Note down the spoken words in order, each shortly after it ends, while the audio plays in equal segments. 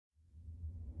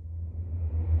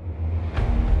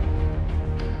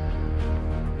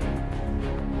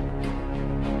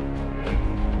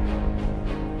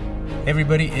Hey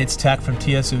everybody, it's Tack from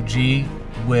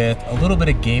TSOG with a little bit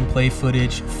of gameplay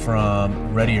footage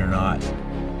from Ready or Not.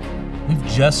 We've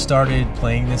just started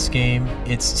playing this game.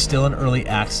 It's still in early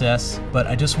access, but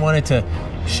I just wanted to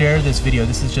share this video.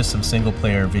 This is just some single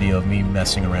player video of me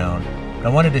messing around. I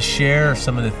wanted to share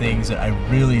some of the things that I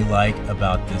really like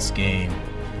about this game.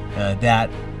 That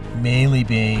mainly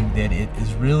being that it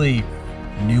is really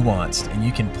nuanced and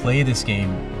you can play this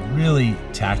game really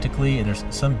tactically, and there's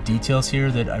some details here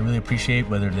that I really appreciate,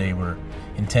 whether they were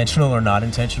intentional or not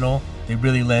intentional. They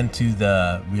really lend to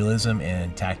the realism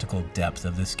and tactical depth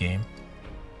of this game.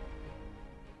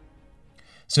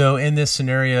 So in this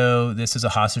scenario, this is a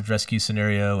hostage rescue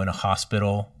scenario in a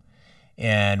hospital,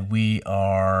 and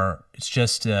it's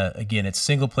just again, it's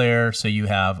single player, so you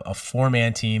have a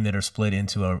 4-man team that are split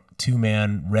into a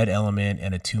 2-man red element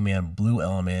and a 2-man blue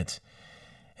element.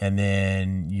 And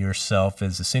then yourself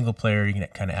as a single player, you can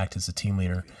kind of act as a team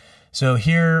leader. So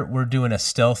here we're doing a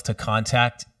stealth to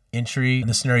contact entry. In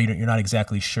this scenario, you're not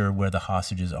exactly sure where the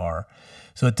hostages are.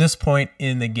 So at this point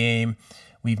in the game,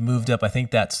 we've moved up. I think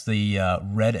that's the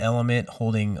red element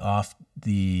holding off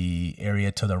the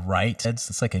area to the right.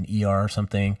 It's like an ER or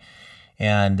something.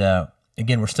 And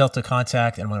again, we're stealth to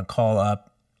contact, and I'm going to call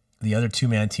up the other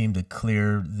 2-man team to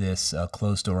clear this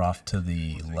closed door off to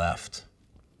the left.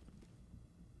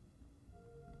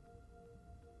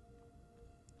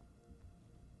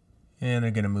 And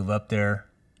they're going to move up there.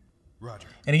 Roger.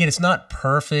 And again, it's not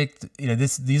perfect. You know,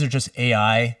 these are just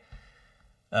AI.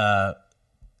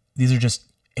 These are just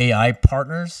AI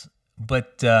partners.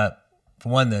 But for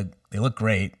one, they look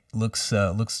great. Looks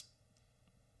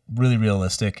really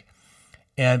realistic.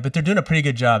 But they're doing a pretty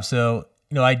good job. So,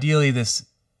 you know, ideally,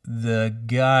 the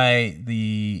guy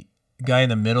in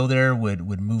the middle there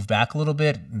would move back a little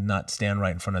bit, and not stand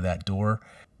right in front of that door.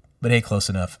 But hey, close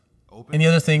enough. And the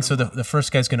other thing, so the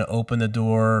first guy's going to open the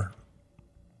door,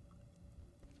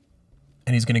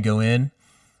 and he's going to go in.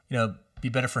 You know, be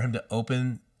better for him to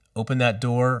open that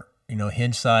door, you know,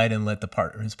 hinge side, and let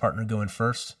his partner go in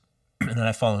first, and then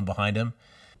I follow in behind him.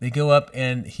 They go up,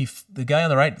 and the guy on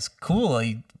the right is cool.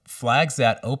 He flags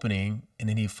that opening, and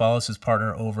then he follows his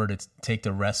partner over to take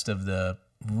the rest of the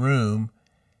room.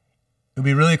 It would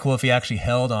be really cool if he actually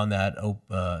held on that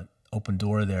open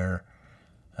door there.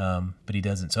 But he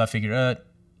doesn't. So I figured,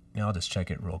 I'll just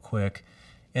check it real quick.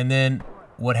 And then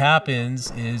what happens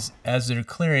is, as they're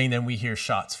clearing, then we hear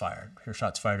shots fired. Hear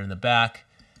shots fired in the back.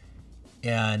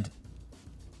 And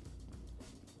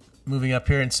moving up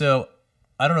here. And so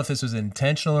I don't know if this was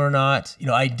intentional or not. You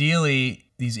know, ideally,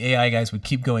 these AI guys would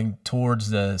keep going towards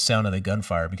the sound of the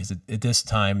gunfire, because at this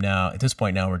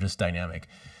point now, we're just dynamic.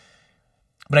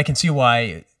 But I can see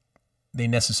why they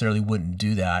necessarily wouldn't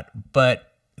do that. But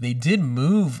they did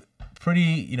move pretty,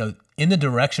 you know, in the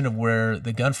direction of where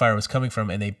the gunfire was coming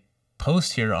from, and they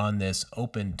post here on this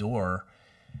open door.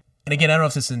 And again, I don't know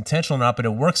if this is intentional or not, but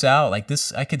it works out like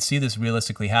this. I could see this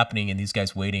realistically happening, and these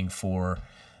guys waiting for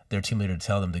their team leader to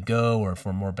tell them to go, or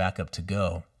for more backup to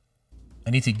go. I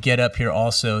need to get up here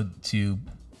also to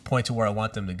point to where I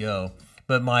want them to go.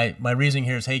 But my reasoning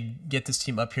here is, hey, get this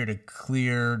team up here to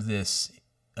clear this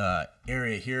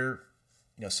area here,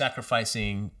 you know,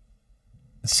 sacrificing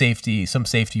some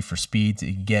safety for speed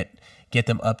to get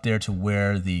them up there to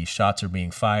where the shots are being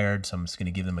fired. So I'm just going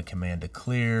to give them a command to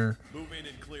clear. Move in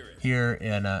and clear it here.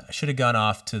 And I should have gone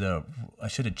off I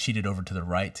should have cheated over to the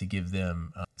right to give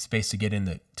them space to get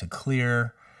in to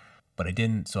clear, but I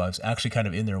didn't. So I was actually kind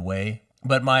of in their way.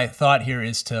 But my thought here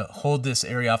is to hold this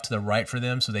area off to the right for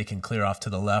them, so they can clear off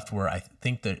to the left where I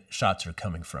think the shots are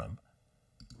coming from.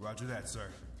 Roger that, sir.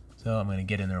 So I'm going to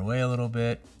get in their way a little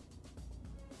bit.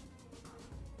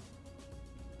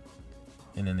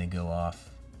 And then they go off.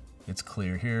 It's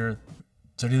clear here.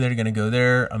 So they're going to go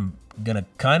there. I'm going to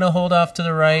kind of hold off to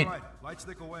the right. All right. Light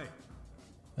stick away.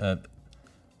 A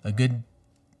good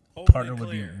partner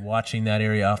would be watching that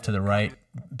area off to the right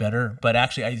better. But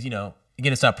actually, again,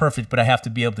 it's not perfect, but I have to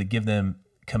be able to give them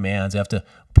commands. I have to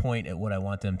point at what I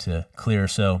want them to clear.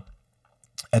 So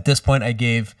at this point,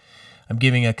 I'm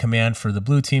giving a command for the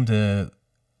blue team to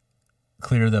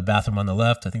clear the bathroom on the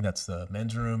left. I think that's the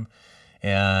men's room.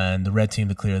 And the red team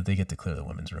they get to clear the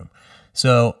women's room.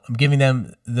 So I'm giving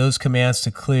them those commands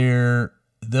to clear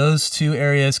those two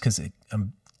areas, because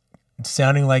I'm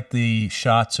sounding like the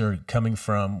shots are coming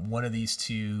from one of these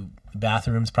two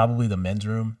bathrooms, probably the men's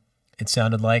room, it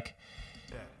sounded like.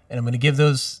 And I'm going to give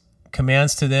those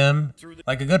commands to them.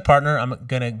 Like a good partner, I'm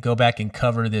going to go back and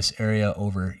cover this area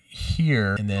over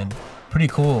here. And then, pretty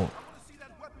cool,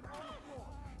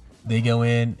 they go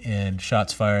in and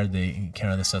shots fired. They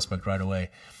encounter the suspect right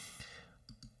away.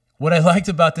 what I liked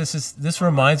about this is this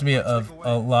reminds me of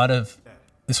a lot of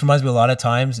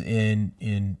times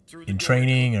in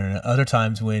training or other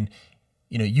times when,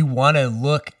 you know, you want to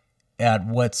look at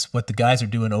what the guys are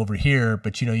doing over here,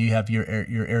 but you know, you have your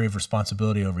area of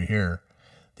responsibility over here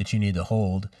that you need to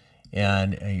hold,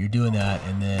 and you're doing that,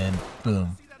 and then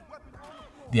boom,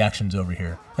 the action's over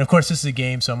here. And of course, this is a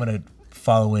game, so I'm going to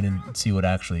follow in and see what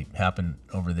actually happened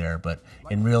over there. But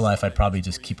in real life, I'd probably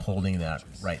just keep holding that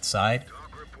right side,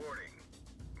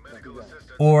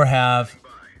 or have,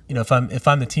 you know, if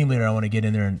I'm the team leader, I want to get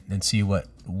in there and see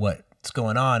what's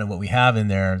going on and what we have in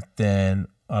there. Then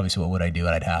obviously, what would I do?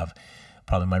 I'd have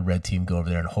probably my red team go over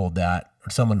there and hold that,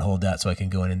 or someone hold that, so I can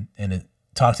go in and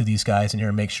talk to these guys in here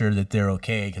and make sure that they're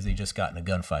okay because they just got in a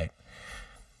gunfight.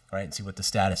 Right, and see what the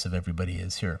status of everybody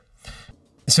is here.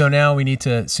 So now we need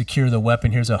to secure the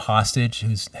weapon. Here's a hostage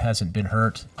who hasn't been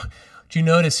hurt. What you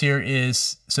notice here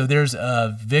is, so there's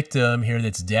a victim here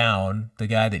that's down, the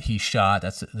guy that he shot.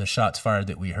 That's the shots fired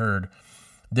that we heard.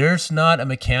 There's not a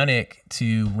mechanic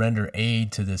to render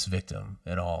aid to this victim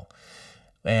at all.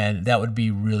 And that would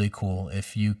be really cool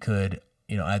if you could,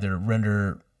 you know, either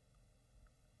render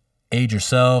aid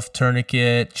yourself,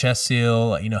 tourniquet, chest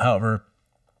seal, you know, however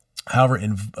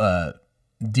in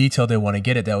detail they want to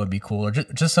get it, that would be cool. Or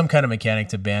just some kind of mechanic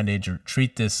to bandage or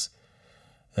treat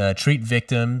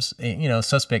victims, you know,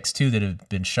 suspects too that have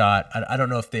been shot. I don't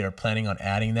know if they are planning on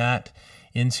adding that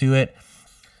into it.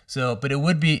 So, but it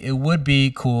would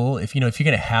be cool if, you know, if you're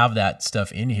going to have that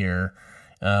stuff in here,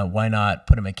 why not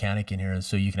put a mechanic in here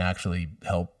so you can actually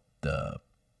help the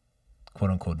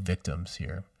quote unquote victims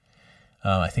here.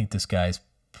 I think this guy's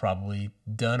probably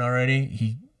done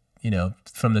already. You know,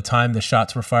 from the time the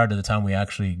shots were fired to the time we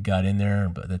actually got in there,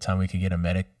 by the time we could get a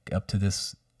medic up to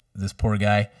this poor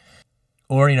guy,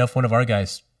 or, you know, if one of our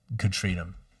guys could treat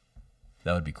him,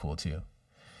 that would be cool too.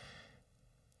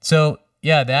 So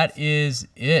yeah, that is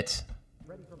it.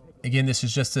 Again, this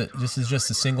is just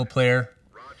a single player,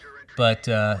 but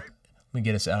let me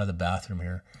get us out of the bathroom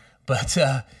here. But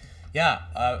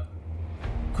yeah,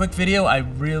 quick video. I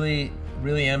really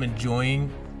am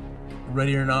enjoying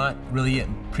Ready or Not, really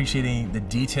appreciating the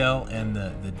detail and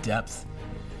the depth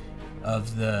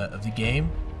of the game.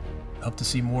 Hope to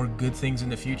see more good things in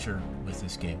the future with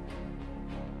this game.